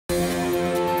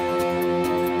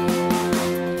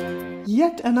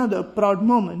yet another proud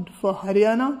moment for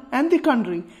Haryana and the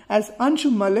country as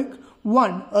Anshu Malik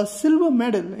won a silver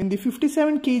medal in the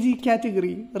 57 kg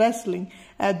category wrestling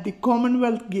at the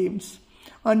Commonwealth Games.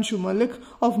 Anshu Malik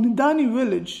of Nidani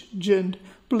village, Jind,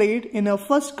 played in her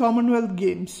first Commonwealth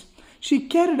Games. She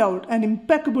carried out an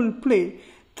impeccable play,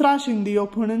 thrashing the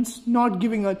opponents, not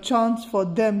giving a chance for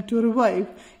them to revive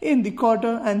in the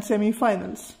quarter and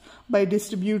semi-finals. By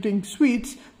distributing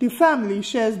sweets, the family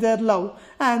shares their love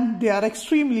and they are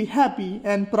extremely happy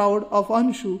and proud of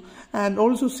Anshu, and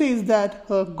also says that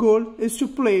her goal is to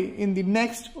play in the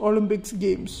next Olympics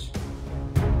Games.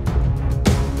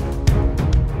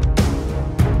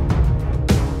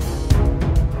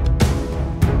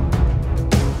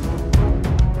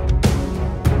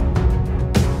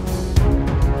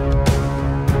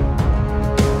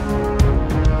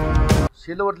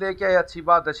 Silver लेके आई, अच्छी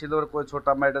बात है। Silver कोई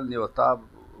छोटा medal नहीं होता,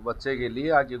 बच्चे के लिए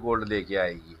आगे गोल्ड लेके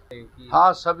आएगी।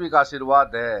 हाँ, सभी का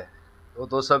आशीर्वाद है। वो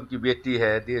तो सबकी बेटी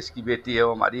है, देश की बेटी है।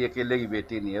 वो हमारी अकेले की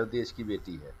बेटी नहीं है, वो देश की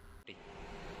बेटी है।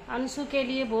 अंशु के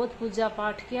लिए बहुत पूजा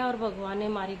पाठ किया और भगवान ने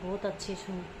हमारी बहुत अच्छी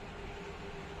सुनी।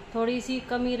 थोड़ी सी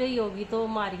कमी रही होगी तो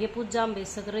हमारी ये पूजा में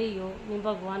बेशक रही हो,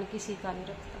 भगवान किसी का नहीं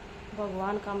रखता।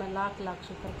 भगवान का मैं लाख लाख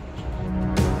शुक्र करता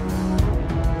हूँ।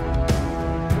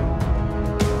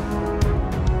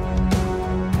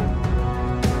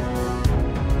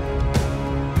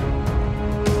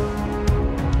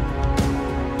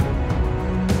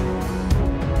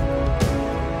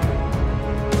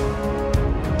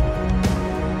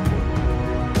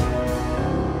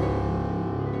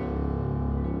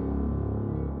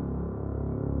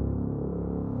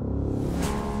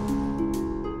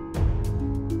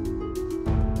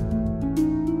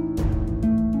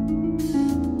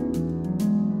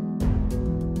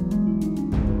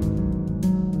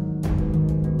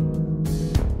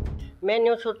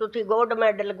 मैंने सोची थी गोल्ड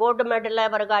मेडल है,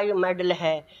 वर्गायु मेडल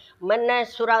है। मैंने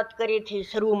शुरुआत करी थी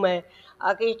शुरू में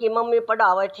आके की मम्मी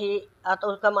पढ़ावे थी,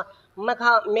 तो उसका मैं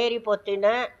कहा मेरी पोती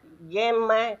ने गेम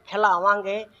में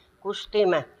खिलावांगे कुश्ती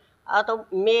में। तो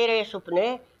मेरे सपने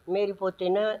मेरी पोती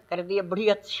ने कर दिए। बड़ी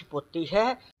अच्छी पोती है,